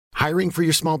Hiring for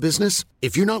your small business?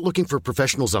 If you're not looking for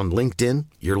professionals on LinkedIn,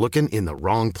 you're looking in the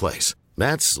wrong place.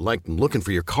 That's like looking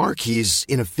for your car keys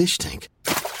in a fish tank.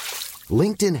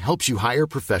 LinkedIn helps you hire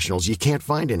professionals you can't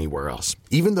find anywhere else,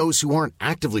 even those who aren't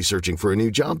actively searching for a new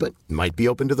job but might be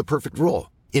open to the perfect role.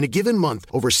 In a given month,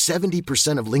 over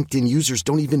 70% of LinkedIn users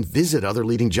don't even visit other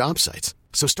leading job sites.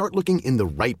 So start looking in the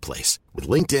right place. With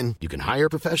LinkedIn, you can hire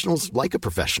professionals like a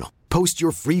professional. Post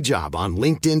your free job on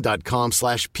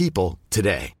linkedin.com/people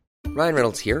today. Ryan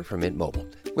Reynolds here from Mint Mobile.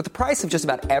 With the price of just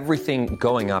about everything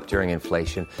going up during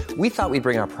inflation, we thought we'd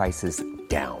bring our prices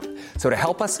down. So to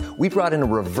help us, we brought in a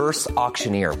reverse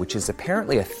auctioneer, which is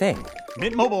apparently a thing.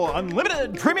 Mint Mobile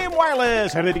Unlimited Premium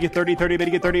Wireless. How to get 30, 30, bit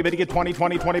to get 30, bit to get 20,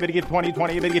 20, 20, bit to get 20,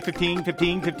 20, bit to get 15,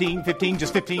 15, 15, 15,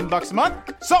 just $15 a month?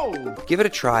 Sold! Give it a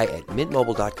try at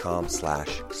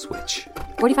mintmobile.com/switch.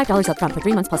 $45 up front for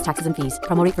 3 months plus taxes and fees.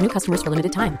 Promo rate for new customers for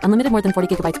limited time. Unlimited more than 40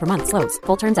 gigabytes per month. Slows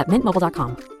full terms at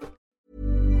mintmobile.com.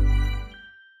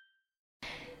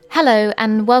 Hello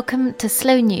and welcome to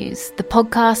Slow News, the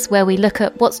podcast where we look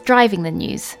at what's driving the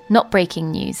news, not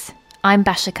breaking news. I'm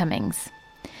Basha Cummings.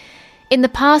 In the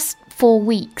past 4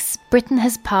 weeks, Britain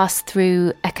has passed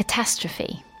through a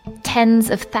catastrophe. Tens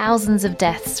of thousands of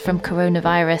deaths from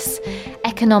coronavirus,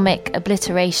 economic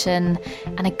obliteration,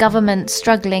 and a government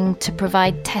struggling to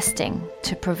provide testing,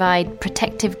 to provide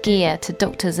protective gear to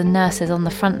doctors and nurses on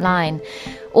the front line,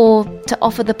 or to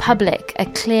offer the public a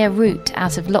clear route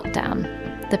out of lockdown.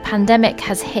 The pandemic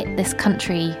has hit this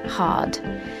country hard.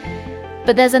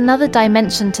 But there's another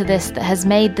dimension to this that has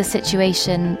made the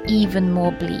situation even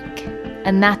more bleak,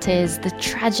 and that is the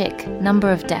tragic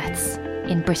number of deaths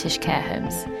in British care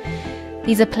homes.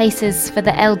 These are places for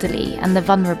the elderly and the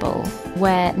vulnerable,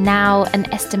 where now an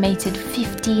estimated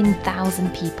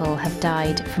 15,000 people have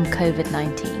died from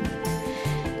COVID-19.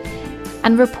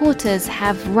 And reporters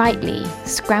have rightly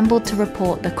scrambled to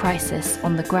report the crisis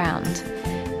on the ground.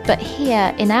 But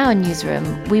here in our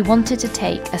newsroom, we wanted to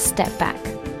take a step back.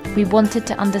 We wanted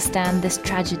to understand this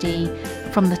tragedy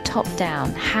from the top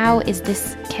down. How is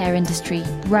this care industry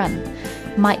run?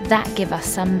 Might that give us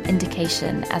some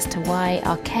indication as to why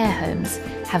our care homes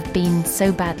have been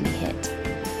so badly hit?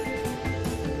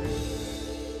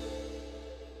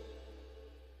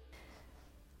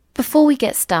 Before we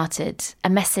get started, a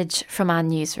message from our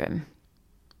newsroom.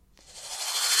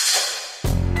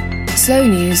 Slow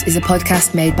News is a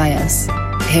podcast made by us,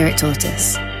 here at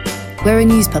Tortoise. We're a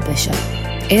news publisher,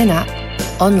 in an app,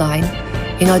 online,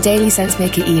 in our daily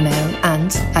SenseMaker email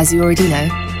and, as you already know,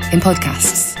 in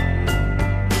podcasts.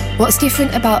 What's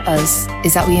different about us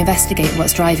is that we investigate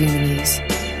what's driving the news,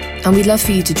 and we'd love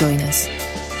for you to join us.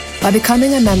 By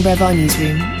becoming a member of our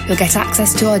newsroom, you'll get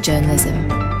access to our journalism,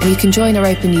 and you can join our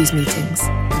open news meetings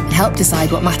and help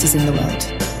decide what matters in the world,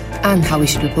 and how we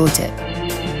should report it.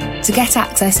 To get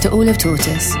access to all of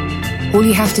Tortoise, all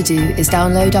you have to do is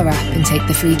download our app and take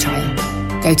the free trial.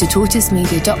 Go to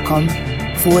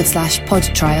tortoisemedia.com/pod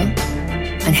trial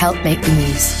and help make the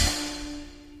news.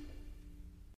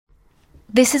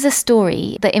 This is a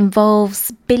story that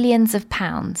involves billions of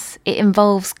pounds. It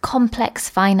involves complex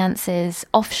finances,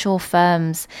 offshore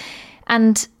firms,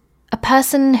 and a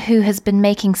person who has been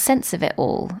making sense of it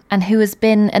all and who has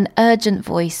been an urgent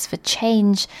voice for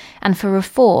change and for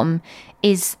reform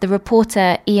is the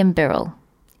reporter Ian Birrell.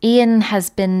 Ian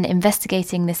has been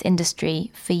investigating this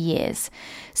industry for years.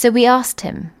 So we asked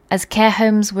him, as care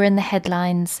homes were in the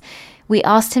headlines, we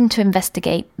asked him to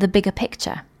investigate the bigger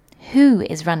picture. Who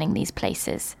is running these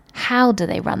places? How do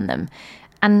they run them?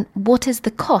 And what is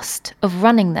the cost of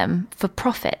running them for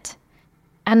profit?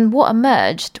 And what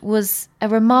emerged was a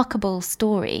remarkable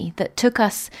story that took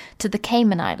us to the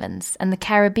Cayman Islands and the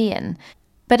Caribbean.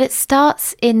 But it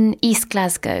starts in East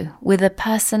Glasgow with a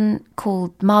person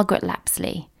called Margaret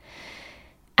Lapsley.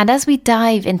 And as we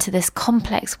dive into this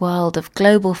complex world of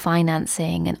global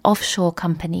financing and offshore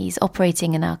companies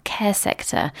operating in our care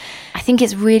sector, I think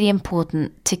it's really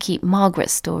important to keep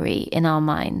Margaret's story in our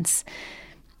minds.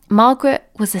 Margaret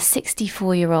was a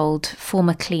 64-year-old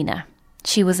former cleaner.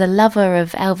 She was a lover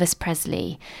of Elvis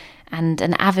Presley and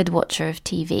an avid watcher of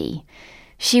TV.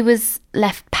 She was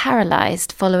left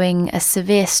paralysed following a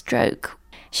severe stroke.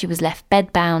 She was left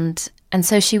bedbound, and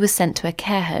so she was sent to a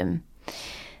care home.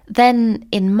 Then,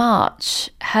 in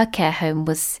March, her care home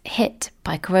was hit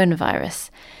by coronavirus.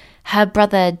 Her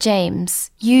brother, James,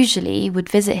 usually would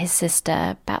visit his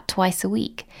sister about twice a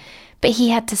week, but he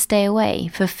had to stay away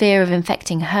for fear of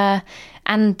infecting her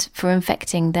and for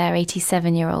infecting their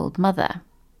 87-year-old mother.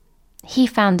 He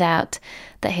found out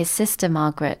that his sister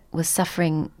Margaret was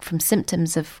suffering from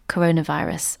symptoms of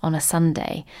coronavirus on a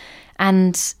Sunday,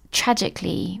 and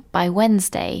tragically, by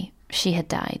Wednesday, she had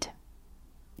died.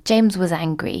 James was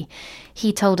angry.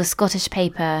 He told a Scottish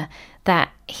paper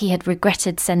that he had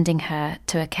regretted sending her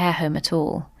to a care home at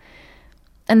all.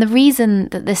 And the reason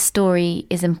that this story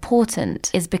is important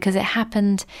is because it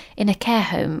happened in a care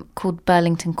home called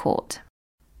Burlington Court.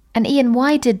 And Ian,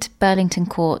 why did Burlington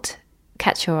Court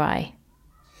catch your eye?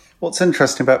 What's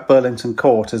interesting about Burlington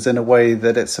Court is in a way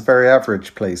that it's a very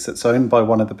average place. It's owned by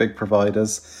one of the big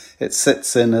providers. It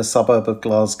sits in a suburb of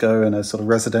Glasgow in a sort of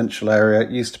residential area.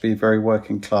 It used to be very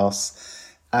working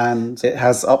class. And it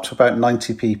has up to about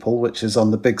 90 people, which is on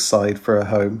the big side for a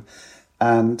home.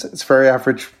 And it's a very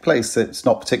average place. It's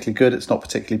not particularly good. It's not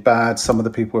particularly bad. Some of the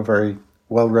people were very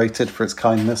well rated for its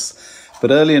kindness.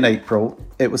 But early in April,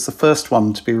 it was the first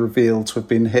one to be revealed to have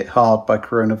been hit hard by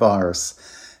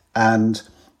coronavirus. And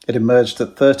it emerged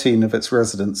that 13 of its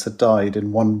residents had died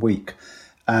in 1 week,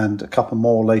 and a couple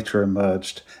more later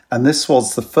emerged. And this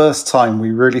was the first time we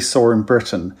really saw in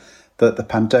Britain that the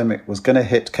pandemic was going to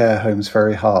hit care homes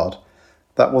very hard.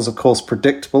 That was, of course,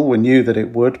 predictable. We knew that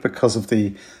it would because of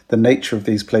the nature of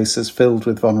these places filled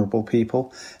with vulnerable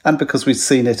people, and because we'd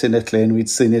seen it in Italy and we'd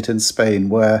seen it in Spain,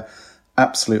 where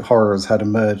absolute horrors had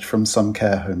emerged from some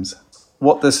care homes.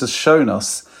 What this has shown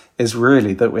us is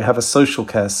really that we have a social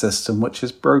care system which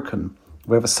is broken.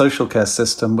 We have a social care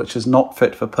system which is not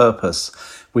fit for purpose.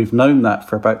 We've known that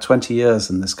for about 20 years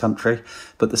in this country,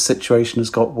 but the situation has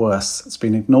got worse. It's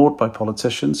been ignored by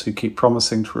politicians who keep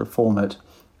promising to reform it.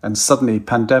 And suddenly,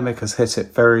 pandemic has hit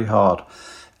it very hard,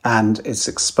 and it's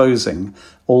exposing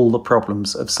all the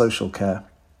problems of social care.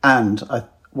 And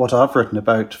what I've written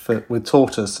about with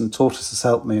Tortoise, and Tortoise has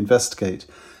helped me investigate,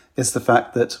 is the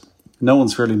fact that no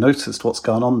one's really noticed what's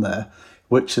gone on there,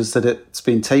 which is that it's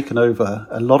been taken over,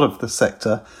 a lot of the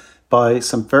sector, by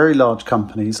some very large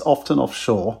companies, often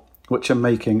offshore, which are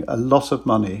making a lot of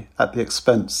money at the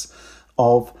expense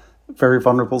of very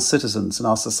vulnerable citizens in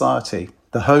our society.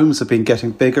 The homes have been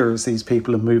getting bigger as these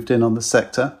people have moved in on the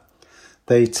sector.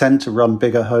 They tend to run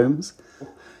bigger homes.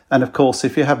 And of course,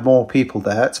 if you have more people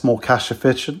there, it's more cash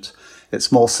efficient.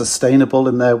 It's more sustainable,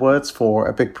 in their words, for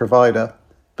a big provider.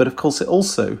 But of course, it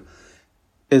also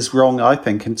is wrong, I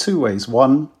think, in two ways.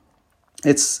 One,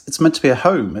 it's meant to be a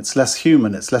home. It's less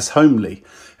human. It's less homely.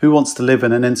 Who wants to live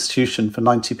in an institution for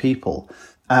 90 people?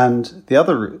 And the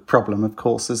other problem, of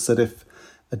course, is that if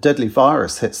a deadly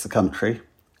virus hits the country,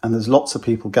 and there's lots of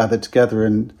people gathered together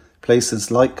in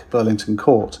places like Burlington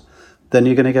Court, then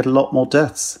you're going to get a lot more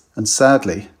deaths. And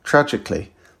sadly,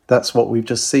 tragically, that's what we've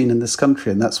just seen in this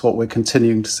country, and that's what we're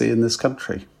continuing to see in this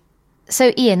country.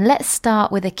 So, Ian, let's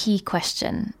start with a key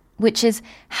question, which is,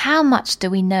 how much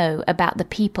do we know about the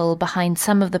people behind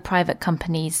some of the private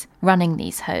companies running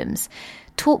these homes?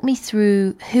 Talk me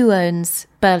through who owns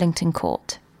Burlington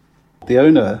Court. The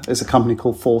owner is a company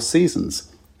called Four Seasons,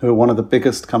 who are one of the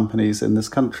biggest companies in this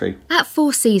country. At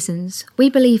Four Seasons, we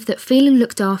believe that feeling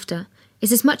looked after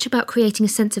is as much about creating a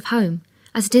sense of home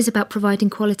as it is about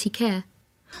providing quality care.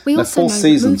 Four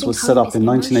Seasons was set up in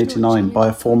 1989 by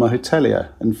a former hotelier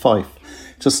in Fife,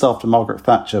 just after Margaret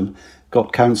Thatcher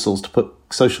got councils to put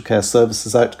social care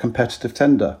services out to competitive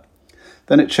tender.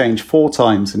 Then it changed 4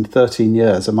 times in 13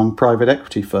 years among private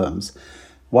equity firms.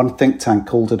 One think tank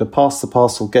called it a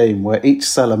pass-the-parcel game where each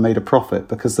seller made a profit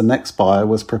because the next buyer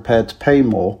was prepared to pay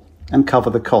more and cover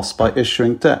the cost by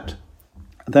issuing debt.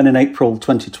 Then in April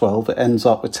 2012, it ends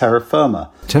up with Terra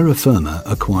Firma. Terra Firma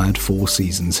acquired Four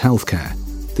Seasons Healthcare,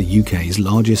 the UK's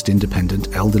largest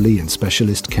independent elderly and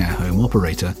specialist care home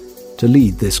operator, to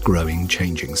lead this growing,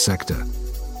 changing sector.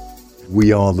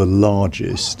 We are the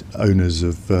largest owners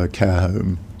of care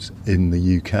homes in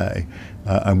the UK,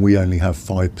 and we only have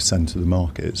 5% of the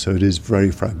market, so it is very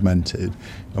fragmented,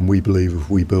 and we believe if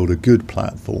we build a good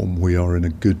platform, we are in a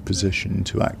good position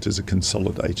to act as a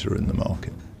consolidator in the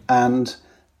market. And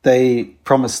they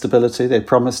promised stability, they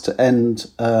promised to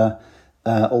end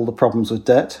all the problems with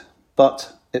debt,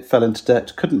 but it fell into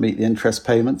debt, couldn't meet the interest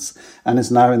payments, and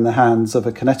is now in the hands of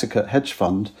a Connecticut hedge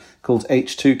fund called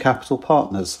H2 Capital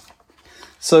Partners.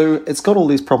 So it's got all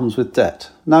these problems with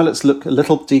debt. Now let's look a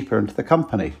little deeper into the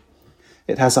company.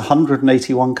 It has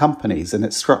 181 companies in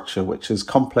its structure, which is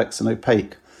complex and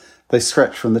opaque. They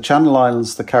stretch from the Channel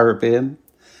Islands to the Caribbean,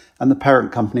 and the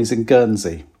parent company's in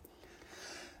Guernsey.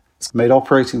 It's made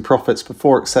operating profits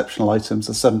before exceptional items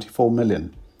of 74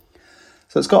 million.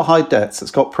 So it's got high debts, it's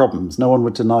got problems, no one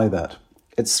would deny that.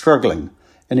 It's struggling,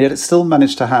 and yet it's still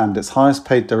managed to hand its highest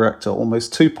paid director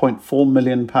almost £2.4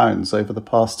 million over the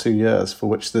past 2 years, for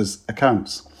which there's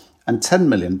accounts, and £10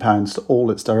 million to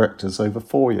all its directors over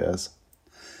 4 years.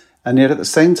 And yet at the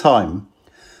same time,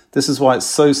 this is why it's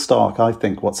so stark, I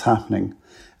think, what's happening.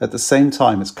 At the same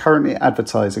time, it's currently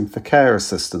advertising for care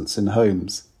assistance in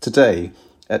homes. Today,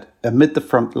 amid the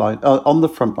front line, on the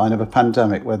front line of a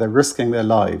pandemic where they're risking their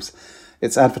lives,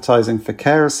 it's advertising for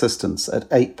care assistance at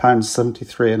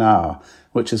 £8.73 an hour,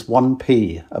 which is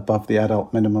 1p above the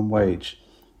adult minimum wage.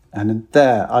 And in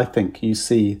there, I think you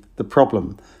see the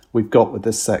problem we've got with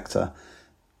this sector.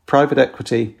 Private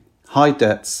equity, high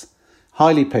debts,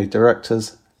 highly paid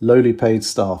directors, lowly paid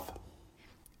staff.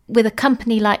 With a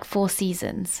company like Four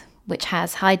Seasons, which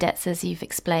has high debts, as you've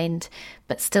explained,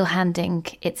 but still handing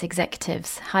its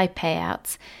executives high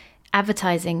payouts,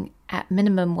 advertising at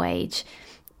minimum wage,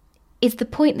 is the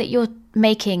point that you're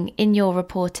making in your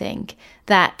reporting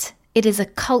that it is a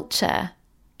culture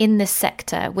in this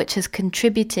sector which has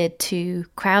contributed to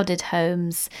crowded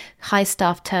homes, high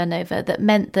staff turnover, that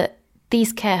meant that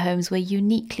these care homes were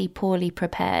uniquely poorly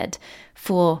prepared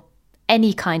for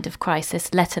any kind of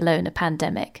crisis, let alone a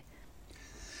pandemic?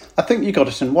 I think you got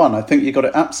it in one. I think you got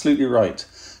it absolutely right.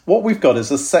 What we've got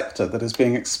is a sector that is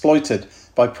being exploited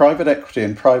by private equity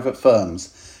and private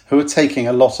firms who are taking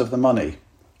a lot of the money.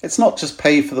 It's not just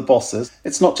pay for the bosses,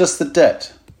 it's not just the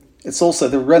debt, it's also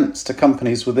the rents to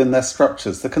companies within their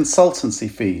structures, the consultancy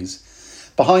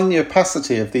fees. Behind the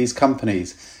opacity of these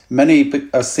companies, many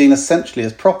are seen essentially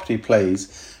as property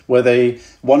plays, where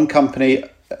one company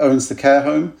owns the care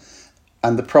home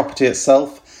and the property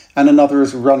itself, and another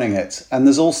is running it, and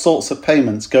there's all sorts of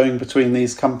payments going between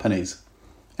these companies.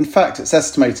 In fact, it's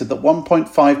estimated that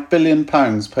 £1.5 billion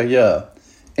per year,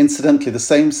 incidentally the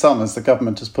same sum as the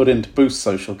government has put in to boost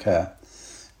social care,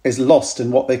 is lost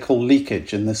in what they call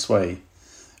leakage in this way.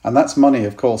 And that's money,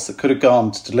 of course, that could have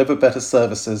gone to deliver better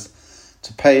services,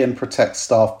 to pay and protect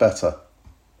staff better.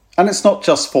 And it's not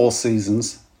just Four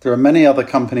Seasons. There are many other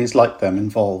companies like them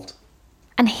involved.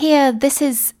 And here, this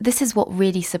is what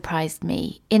really surprised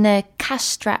me. In a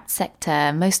cash-strapped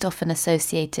sector, most often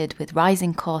associated with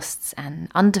rising costs and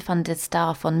underfunded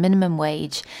staff on minimum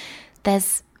wage,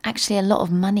 there's actually a lot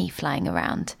of money flying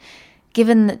around.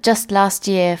 Given that just last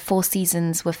year, Four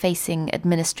Seasons were facing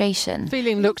administration.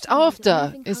 Feeling looked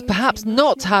after is perhaps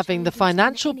not having the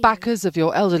financial backers of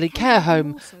your elderly care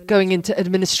home going into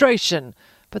administration.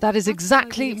 But that is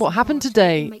exactly what happened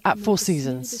today at Four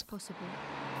Seasons.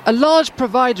 A large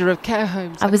provider of care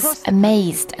homes. I was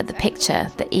amazed at the picture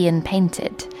that Ian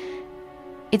painted.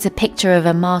 It's a picture of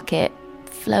a market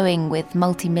flowing with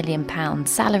multi-million-pound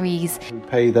salaries. Who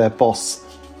pay their boss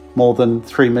more than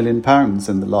 £3 million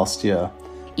in the last year.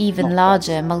 Even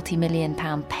larger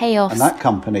multi-million-pound payoffs. And that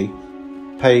company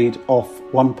paid off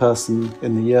one person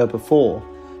in the year before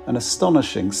an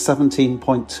astonishing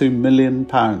 £17.2 million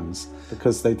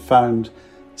because they'd found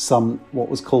some what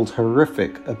was called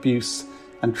horrific abuse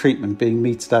and treatment being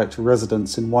meted out to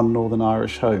residents in one Northern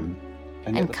Irish home.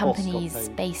 And companies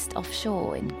based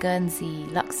offshore in Guernsey,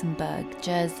 Luxembourg,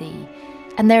 Jersey.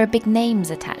 And there are big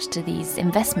names attached to these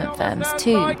investment firms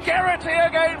too.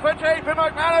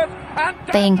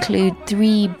 They include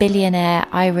 3 billionaire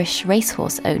Irish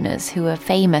racehorse owners who are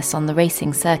famous on the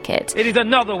racing circuit. It is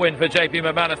another win for JP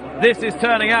McManus. This is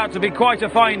turning out to be quite a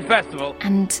fine festival.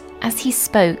 And as he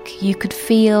spoke, you could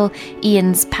feel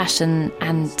Ian's passion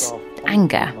and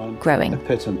anger growing.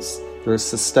 Pittance. There is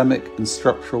systemic and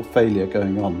structural failure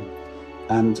going on.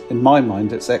 And in my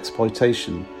mind, it's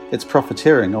exploitation. It's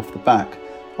profiteering off the back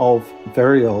of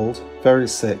very old, very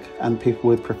sick, and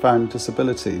people with profound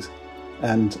disabilities.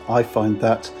 And I find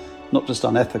that not just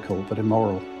unethical, but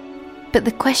immoral. But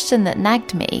the question that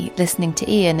nagged me listening to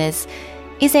Ian is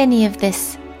any of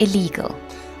this illegal?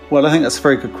 Well, I think that's a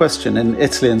very good question. In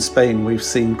Italy and Spain, we've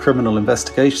seen criminal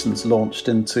investigations launched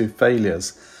into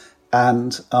failures.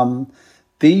 And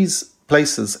these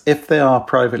places, if they are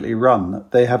privately run,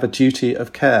 they have a duty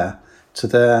of care to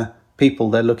their people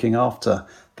they're looking after.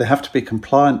 They have to be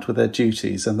compliant with their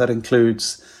duties, and that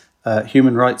includes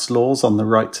human rights laws on the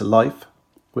right to life,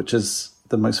 which is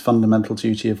the most fundamental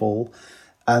duty of all.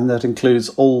 And that includes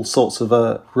all sorts of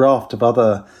a raft of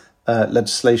other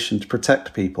legislation to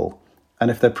protect people. And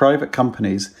if they're private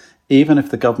companies, even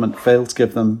if the government failed to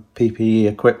give them PPE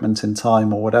equipment in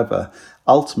time or whatever,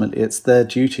 ultimately it's their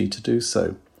duty to do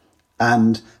so.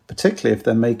 And particularly if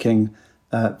they're making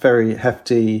very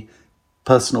hefty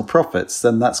personal profits,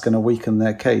 then that's going to weaken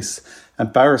their case.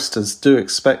 And barristers do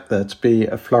expect there to be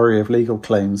a flurry of legal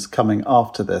claims coming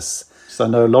after this. So I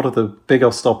know a lot of the big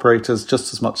host operators,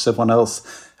 just as much as everyone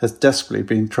else, has desperately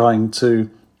been trying to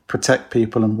protect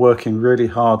people and working really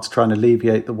hard to try and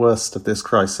alleviate the worst of this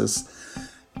crisis.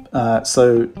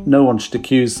 So no one should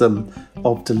accuse them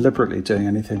of deliberately doing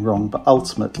anything wrong, but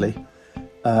ultimately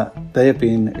they have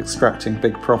been extracting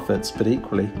big profits, but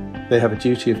equally they have a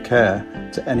duty of care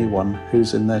to anyone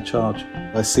who's in their charge.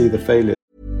 I see the failure.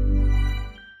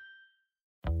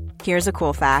 Here's a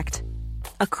cool fact.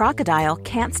 a crocodile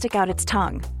can't stick out its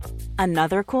tongue.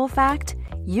 Another cool fact,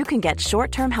 you can get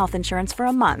short-term health insurance for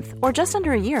a month or just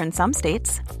under a year in some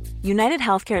states. United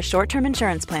Healthcare short-term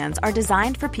insurance plans are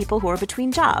designed for people who are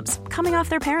between jobs, coming off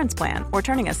their parents' plan, or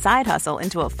turning a side hustle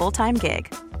into a full-time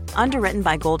gig. Underwritten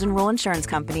by Golden Rule Insurance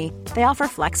Company, they offer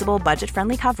flexible,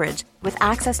 budget-friendly coverage with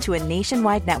access to a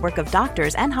nationwide network of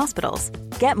doctors and hospitals.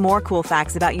 Get more cool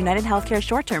facts about United Healthcare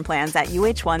short-term plans at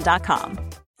uh1.com.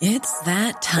 It's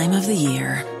that time of the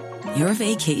year. Your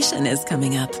vacation is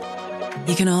coming up.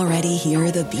 You can already hear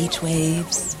the beach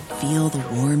waves, feel the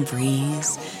warm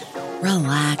breeze,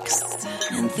 relax,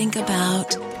 and think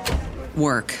about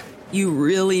work. You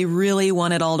really, really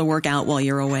want it all to work out while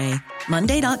you're away.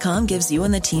 Monday.com gives you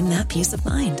and the team that peace of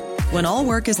mind. When all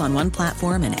work is on one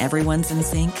platform and everyone's in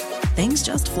sync, things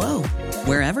just flow.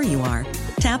 Wherever you are,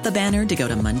 tap the banner to go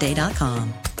to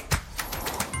Monday.com.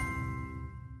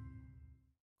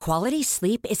 Quality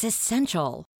sleep is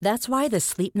essential. That's why the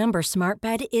Sleep Number Smart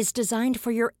Bed is designed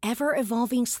for your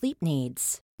ever-evolving sleep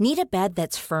needs. Need a bed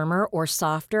that's firmer or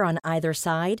softer on either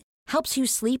side? Helps you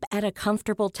sleep at a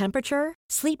comfortable temperature?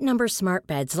 Sleep Number Smart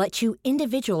Beds let you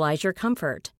individualize your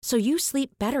comfort, so you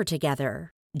sleep better together.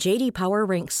 J.D. Power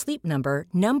ranks Sleep Number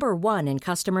number 1 in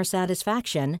customer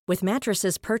satisfaction with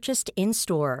mattresses purchased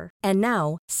in-store. And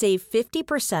now, save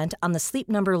 50% on the Sleep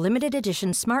Number Limited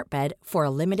Edition Smart Bed for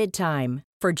a limited time.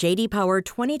 For J.D. Power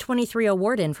 2023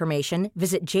 award information,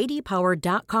 visit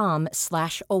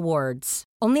jdpower.com/awards.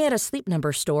 Only at a Sleep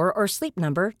Number store or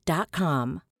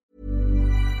sleepnumber.com.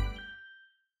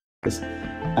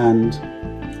 And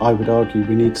I would argue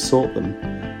we need to sort them,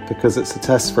 because it's a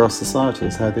test for our society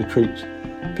as how they treat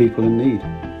people in need.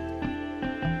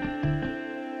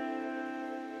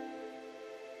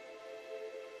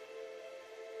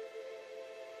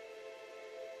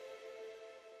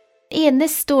 Ian,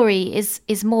 this story is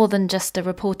more than just a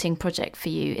reporting project for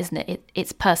you, isn't it?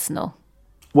 It's personal.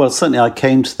 Well, certainly I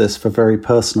came to this for very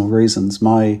personal reasons.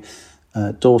 My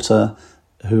daughter,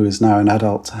 who is now an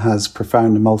adult, has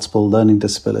profound and multiple learning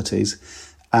disabilities.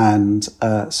 And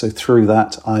so through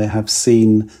that, I have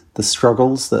seen the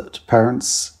struggles that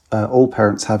parents, all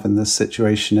parents have in this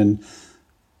situation, in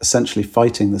essentially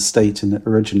fighting the state and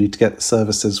originally to get the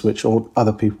services which all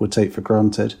other people would take for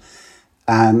granted.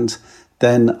 And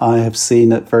then I have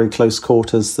seen at very close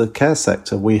quarters the care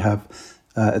sector. We have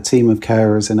a team of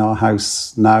carers in our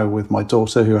house now with my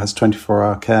daughter, who has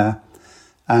 24-hour care.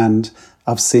 And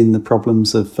I've seen the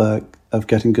problems of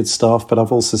getting good staff, but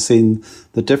I've also seen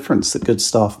the difference that good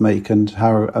staff make and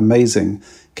how amazing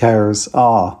carers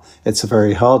are. It's a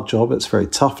very hard job. It's a very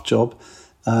tough job.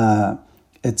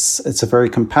 It's a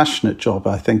very compassionate job.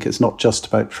 I think it's not just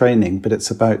about training, but it's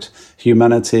about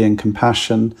humanity and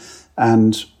compassion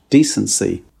and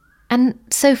decency. And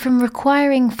so from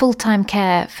requiring full-time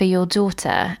care for your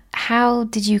daughter, how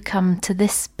did you come to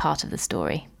this part of the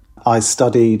story? I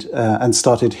studied and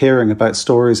started hearing about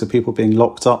stories of people being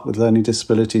locked up with learning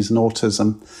disabilities and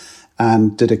autism,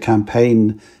 and did a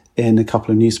campaign in a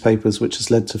couple of newspapers which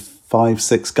has led to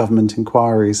 5-6 government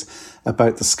inquiries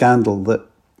about the scandal that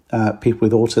people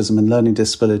with autism and learning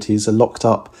disabilities are locked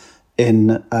up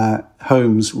in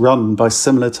homes run by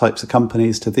similar types of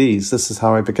companies to these. This is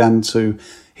how I began to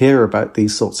hear about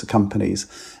these sorts of companies.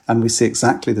 And we see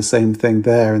exactly the same thing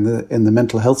there in the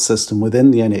mental health system within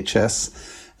the NHS,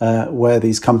 where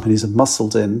these companies have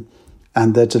muscled in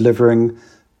and they're delivering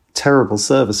terrible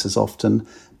services often,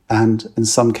 and in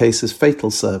some cases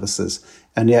fatal services.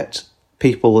 And yet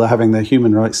people are having their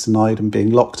human rights denied and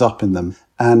being locked up in them.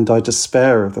 And I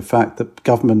despair of the fact that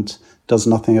government does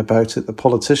nothing about it, the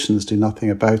politicians do nothing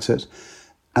about it,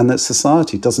 and that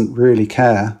society doesn't really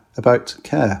care about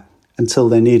care until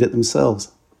they need it themselves.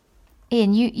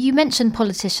 Ian, you mentioned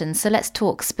politicians, so let's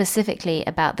talk specifically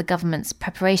about the government's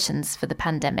preparations for the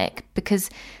pandemic, because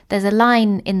there's a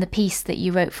line in the piece that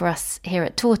you wrote for us here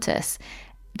at Tortoise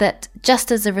that just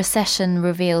as a recession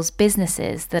reveals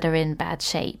businesses that are in bad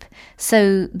shape,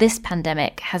 so this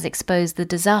pandemic has exposed the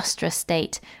disastrous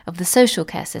state of the social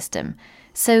care system.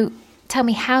 So tell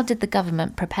me, how did the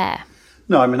government prepare?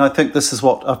 No, I mean, I think this is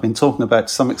what I've been talking about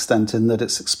to some extent, in that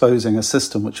it's exposing a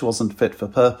system which wasn't fit for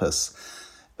purpose.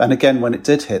 And again, when it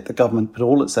did hit, the government put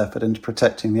all its effort into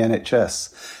protecting the NHS.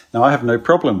 Now, I have no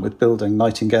problem with building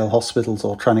Nightingale hospitals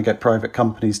or trying to get private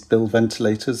companies to build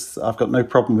ventilators. I've got no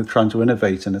problem with trying to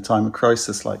innovate in a time of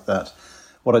crisis like that.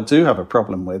 What I do have a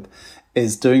problem with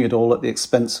is doing it all at the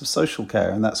expense of social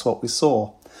care, and that's what we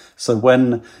saw. So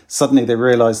when suddenly they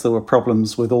realised there were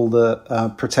problems with all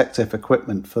the protective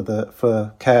equipment for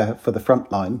care for the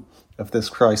front line of this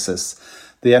crisis,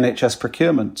 the NHS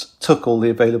procurement took all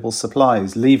the available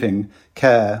supplies, leaving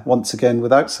care once again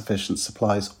without sufficient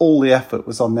supplies. All the effort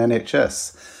was on the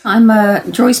NHS. I'm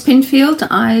Joyce Pinfield.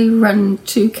 I run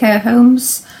 2 care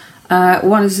homes.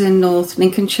 One is in North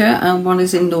Lincolnshire and one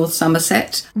is in North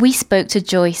Somerset. We spoke to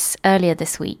Joyce earlier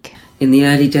this week. In the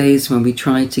early days when we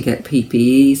tried to get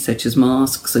PPE, such as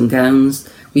masks and gowns,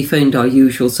 we phoned our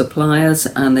usual suppliers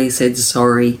and they said,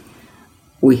 sorry,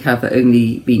 we have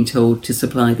only been told to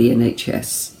supply the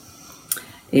NHS.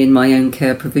 In my own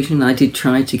care provision, I did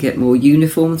try to get more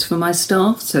uniforms for my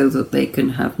staff so that they can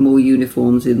have more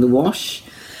uniforms in the wash.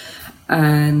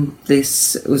 And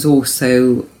this was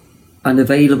also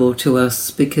unavailable to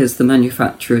us because the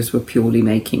manufacturers were purely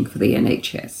making for the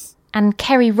NHS. And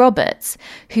Kerry Roberts,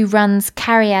 who runs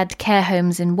Cariad Care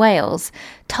Homes in Wales,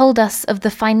 told us of the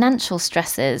financial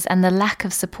stresses and the lack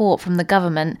of support from the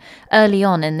government early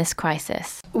on in this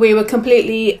crisis. We were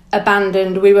completely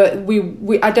abandoned.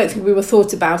 I don't think we were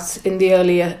thought about in the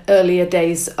earlier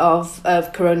days of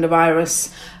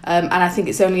coronavirus. And I think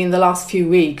it's only in the last few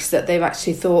weeks that they've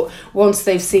actually thought, once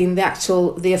they've seen the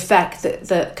effect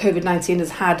that COVID-19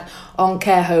 has had on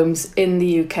care homes in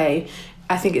the UK,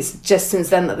 I think it's just since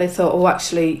then that they thought, oh,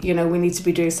 actually, we need to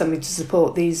be doing something to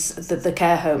support the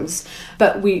care homes.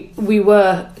 But we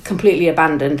were completely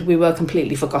abandoned. We were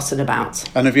completely forgotten about.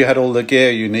 And have you had all the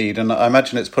gear you need? And I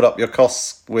imagine it's put up your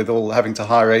costs with all having to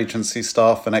hire agency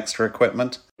staff and extra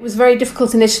equipment. It was very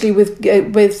difficult initially with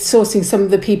sourcing some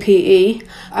of the PPE.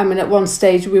 I mean, at one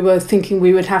stage we were thinking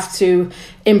we would have to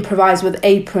improvise with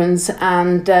aprons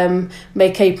and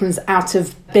make aprons out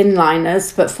of bin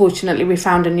liners, but fortunately we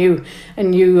found a new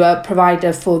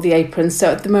provider for the aprons.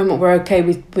 So at the moment we're okay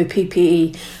with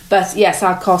PPE. But yes,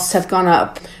 our costs have gone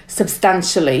up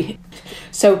substantially.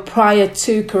 So prior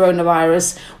to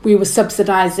coronavirus, we were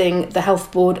subsidising the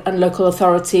health board and local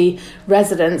authority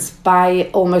residents by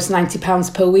almost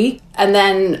 £90 per week. And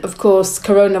then, of course,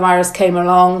 coronavirus came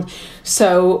along,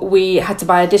 so we had to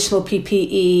buy additional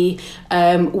PPE.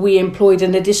 We employed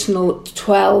an additional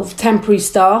 12 temporary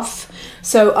staff.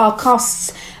 So our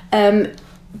costs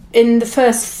in the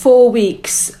first 4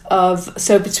 weeks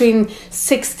between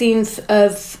 16th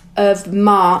of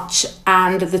March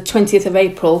and the 20th of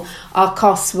April, our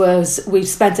costs we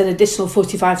spent an additional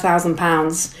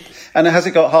 £45,000. And has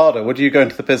it got harder? Would you go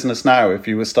into the business now if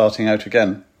you were starting out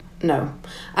again? No.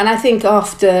 And I think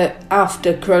after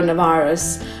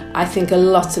coronavirus, I think a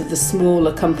lot of the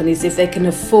smaller companies, if they can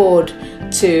afford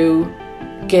to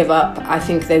give up, I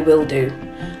think they will do.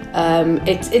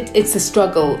 It's a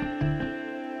struggle.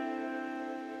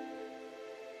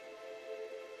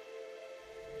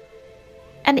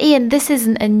 And Ian, this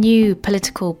isn't a new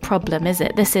political problem, is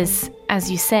it? This is, as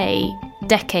you say,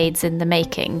 decades in the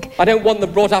making. I don't want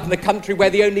them brought up in a country where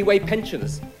the only way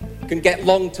pensioners can get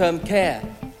long-term care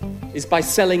is by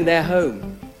selling their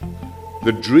home.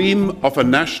 The dream of a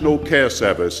national care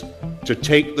service to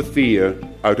take the fear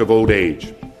out of old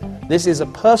age. This is a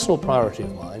personal priority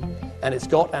of mine, and it's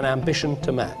got an ambition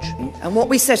to match. And what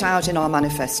we set out in our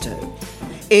manifesto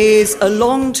is a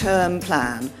long-term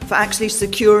plan for actually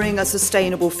securing a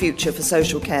sustainable future for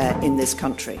social care in this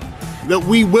country. That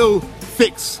we will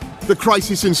fix the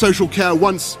crisis in social care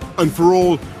once and for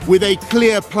all with a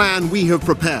clear plan we have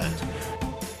prepared.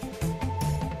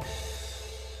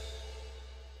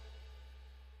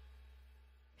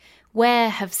 Where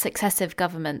have successive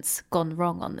governments gone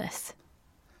wrong on this?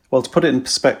 Well, to put it in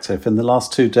perspective, in the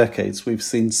last 2 decades, we've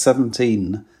seen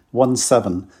 17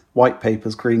 white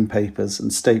papers, green papers,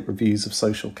 and state reviews of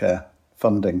social care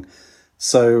funding.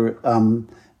 So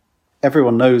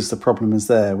everyone knows the problem is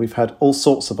there. We've had all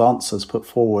sorts of answers put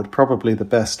forward. Probably the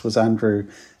best was Andrew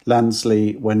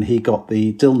Lansley when he got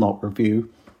the Dilnot review,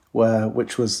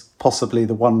 which was possibly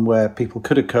the one where people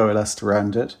could have coalesced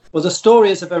around it. Well, the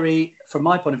story is from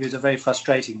my point of view, is a very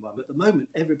frustrating one. At the moment,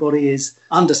 everybody is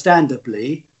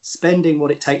understandably spending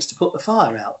what it takes to put the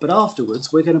fire out. But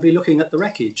afterwards, we're going to be looking at the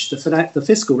wreckage, the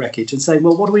fiscal wreckage, and saying,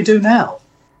 well, what do we do now?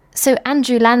 So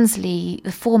Andrew Lansley,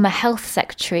 the former health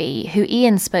secretary who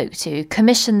Ian spoke to,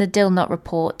 commissioned the Dilnot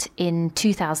report in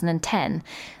 2010.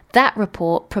 That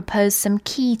report proposed some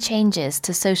key changes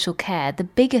to social care, the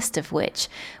biggest of which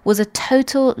was a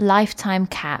total lifetime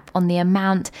cap on the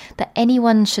amount that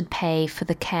anyone should pay for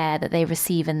the care that they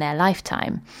receive in their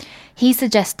lifetime. He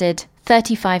suggested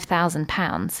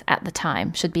 £35,000 at the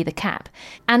time should be the cap.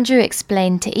 Andrew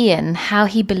explained to Ian how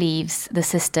he believes the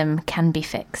system can be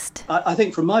fixed. I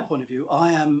think from my point of view,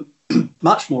 I am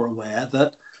much more aware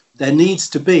that there needs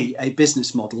to be a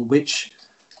business model which,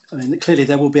 clearly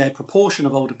there will be a proportion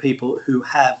of older people who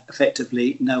have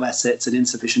effectively no assets and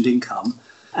insufficient income.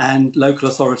 and local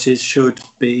authorities should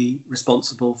be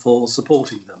responsible for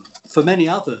supporting them. For many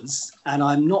others, and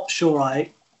I'm not sure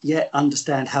I yet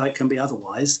understand how it can be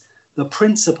otherwise, the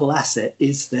principal asset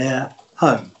is their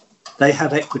home. They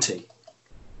have equity.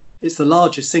 It's the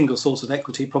largest single source of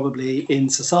equity probably in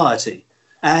society,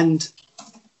 and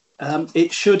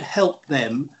it should help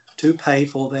them to pay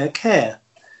for their care.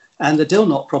 And the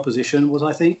Dilnot proposition was,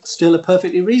 I think, still a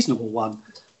perfectly reasonable one,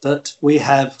 that we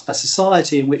have a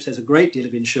society in which there's a great deal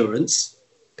of insurance.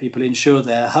 People insure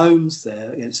their homes,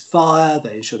 they're against fire,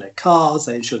 they insure their cars,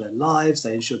 they insure their lives,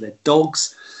 they insure their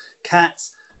dogs,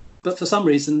 cats. But for some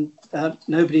reason,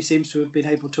 nobody seems to have been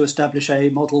able to establish a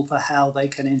model for how they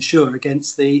can insure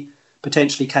against the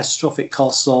potentially catastrophic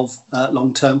costs of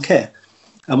long-term care.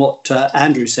 And what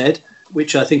Andrew said,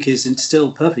 which I think is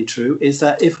still perfectly true, is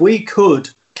that if we could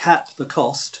cap the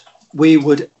cost, we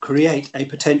would create a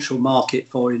potential market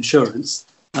for insurance.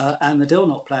 And the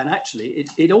Dilnot plan, actually,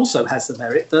 it also has the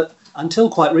merit that until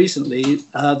quite recently,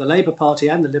 the Labour Party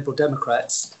and the Liberal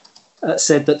Democrats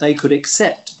said that they could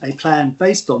accept a plan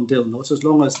based on Dilnot as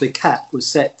long as the cap was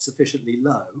set sufficiently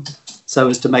low so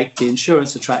as to make the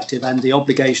insurance attractive and the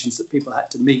obligations that people had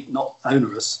to meet not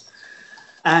onerous.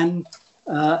 And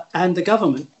the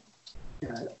government,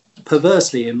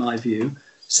 perversely in my view,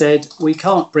 said we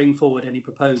can't bring forward any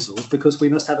proposals because we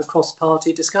must have a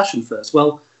cross-party discussion first.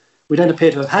 Well, we don't appear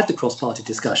to have had the cross-party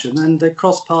discussion, and the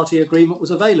cross-party agreement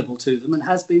was available to them and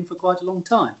has been for quite a long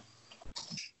time.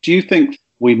 Do you think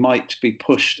we might be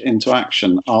pushed into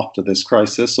action after this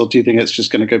crisis, or do you think it's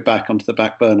just going to go back onto the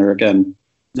back burner again?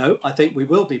 No, I think we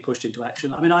will be pushed into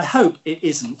action. I mean, I hope it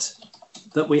isn't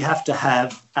that we have to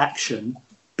have action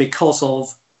because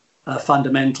of a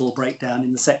fundamental breakdown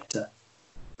in the sector.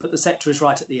 But the sector is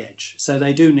right at the edge. So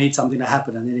they do need something to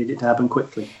happen, and they need it to happen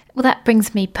quickly. Well, that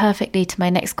brings me perfectly to my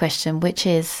next question, which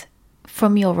is,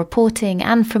 from your reporting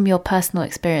and from your personal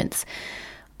experience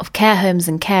of care homes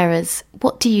and carers,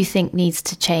 what do you think needs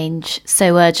to change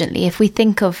so urgently? If we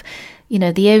think of,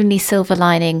 the only silver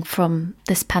lining from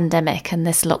this pandemic and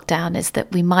this lockdown is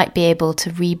that we might be able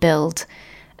to rebuild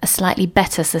a slightly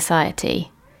better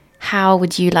society, how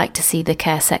would you like to see the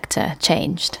care sector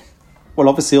changed? Well,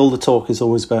 obviously, all the talk is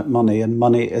always about money, and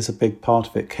money is a big part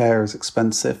of it. Care is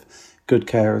expensive, good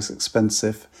care is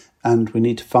expensive, and we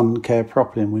need to fund care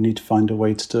properly, and we need to find a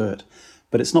way to do it.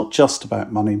 But it's not just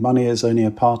about money. Money is only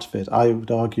a part of it. I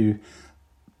would argue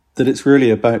that it's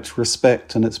really about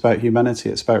respect, and it's about humanity.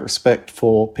 It's about respect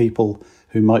for people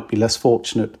who might be less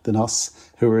fortunate than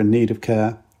us, who are in need of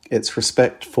care. It's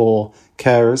respect for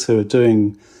carers who are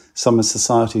doing some of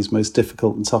society's most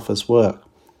difficult and toughest work.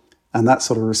 And that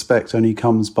sort of respect only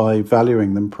comes by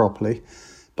valuing them properly,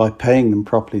 by paying them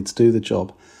properly to do the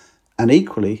job. And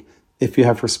equally, if you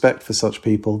have respect for such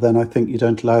people, then I think you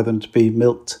don't allow them to be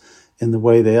milked in the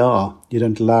way they are. You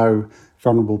don't allow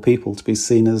vulnerable people to be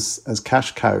seen as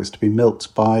cash cows, to be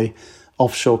milked by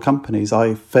offshore companies.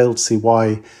 I fail to see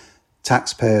why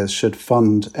taxpayers should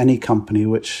fund any company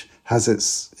which has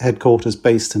its headquarters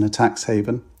based in a tax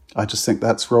haven. I just think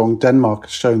that's wrong. Denmark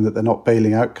has shown that they're not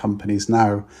bailing out companies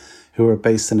now who are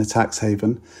based in a tax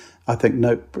haven. I think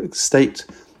no state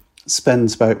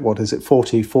spends about,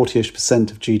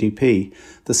 40-ish% of GDP.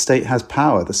 The state has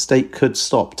power. The state could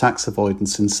stop tax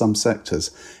avoidance in some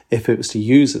sectors if it was to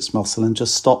use its muscle and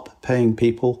just stop paying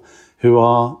people who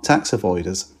are tax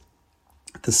avoiders.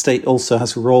 The state also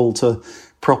has a role to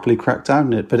properly crack down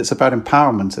on it, but it's about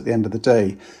empowerment at the end of the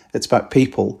day. It's about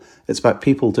people. It's about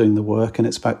people doing the work, and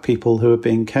it's about people who are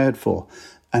being cared for.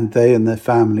 And they and their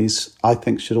families, I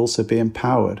think, should also be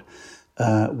empowered,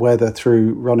 whether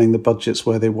through running the budgets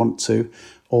where they want to,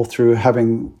 or through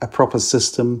having a proper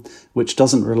system which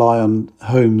doesn't rely on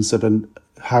homes that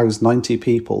house 90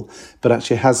 people, but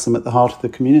actually has them at the heart of the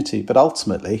community. But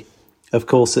ultimately, of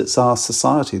course, it's our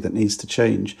society that needs to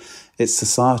change. It's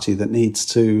society that needs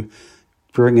to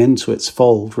bring into its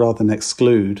fold rather than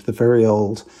exclude the very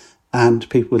old and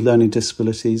people with learning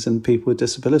disabilities and people with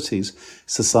disabilities.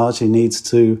 Society needs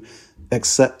to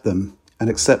accept them and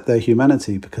accept their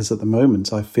humanity, because at the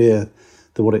moment I fear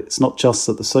that it's not just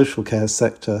that the social care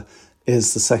sector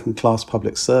is the second-class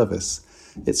public service.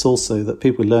 It's also that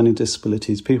people with learning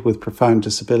disabilities, people with profound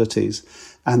disabilities,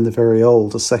 and the very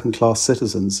old are second-class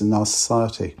citizens in our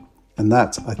society. And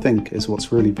that, I think, is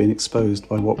what's really been exposed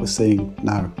by what we're seeing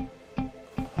now.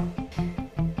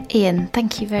 Ian,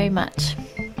 thank you very much.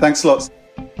 Thanks a lot.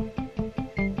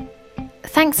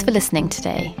 Thanks for listening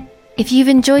today. If you've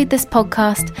enjoyed this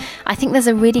podcast, I think there's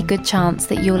a really good chance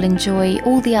that you'll enjoy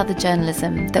all the other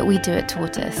journalism that we do at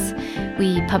Tortoise.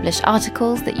 We publish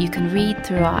articles that you can read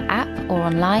through our app or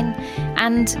online,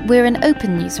 and we're an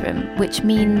open newsroom, which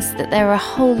means that there are a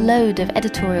whole load of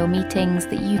editorial meetings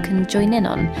that you can join in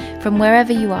on from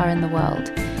wherever you are in the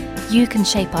world. You can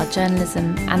shape our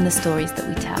journalism and the stories that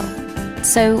we tell.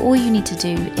 So all you need to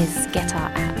do is get our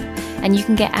app, and you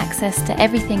can get access to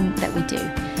everything that we do.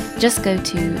 Just go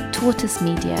to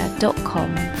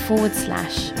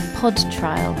tortoisemedia.com/pod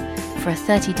trial for a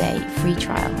 30-day free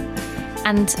trial.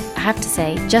 And I have to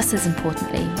say, just as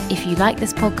importantly, if you like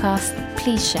this podcast,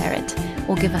 please share it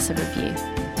or give us a review.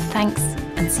 Thanks,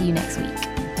 and see you next week.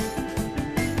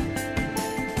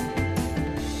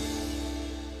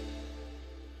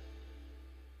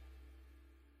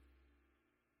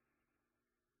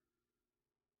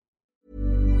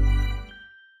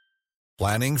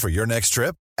 Planning for your next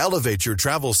trip? Elevate your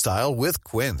travel style with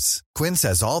Quince. Quince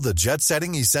has all the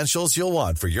jet-setting essentials you'll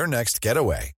want for your next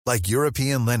getaway, like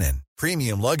European linen,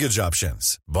 premium luggage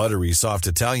options, buttery soft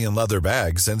Italian leather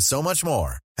bags, and so much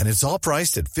more. And it's all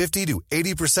priced at 50 to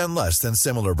 80% less than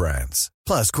similar brands.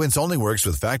 Plus, Quince only works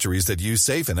with factories that use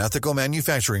safe and ethical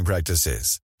manufacturing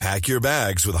practices. Pack your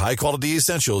bags with high-quality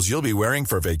essentials you'll be wearing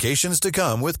for vacations to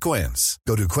come with Quince.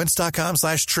 Go to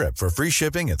quince.com/trip for free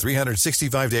shipping and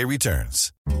 365-day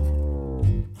returns.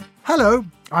 Hello,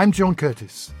 I'm John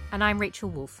Curtis. And I'm Rachel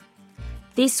Wolfe.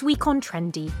 This week on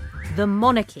Trendy, the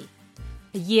monarchy.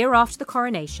 A year after the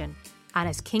coronation, and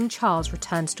as King Charles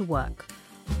returns to work,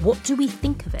 what do we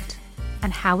think of it?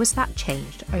 And how has that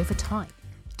changed over time?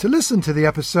 To listen to the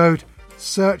episode,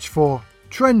 search for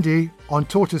Trendy on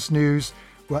Tortoise News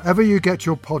wherever you get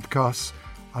your podcasts,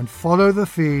 and follow the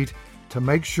feed to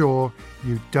make sure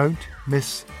you don't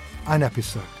miss an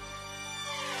episode.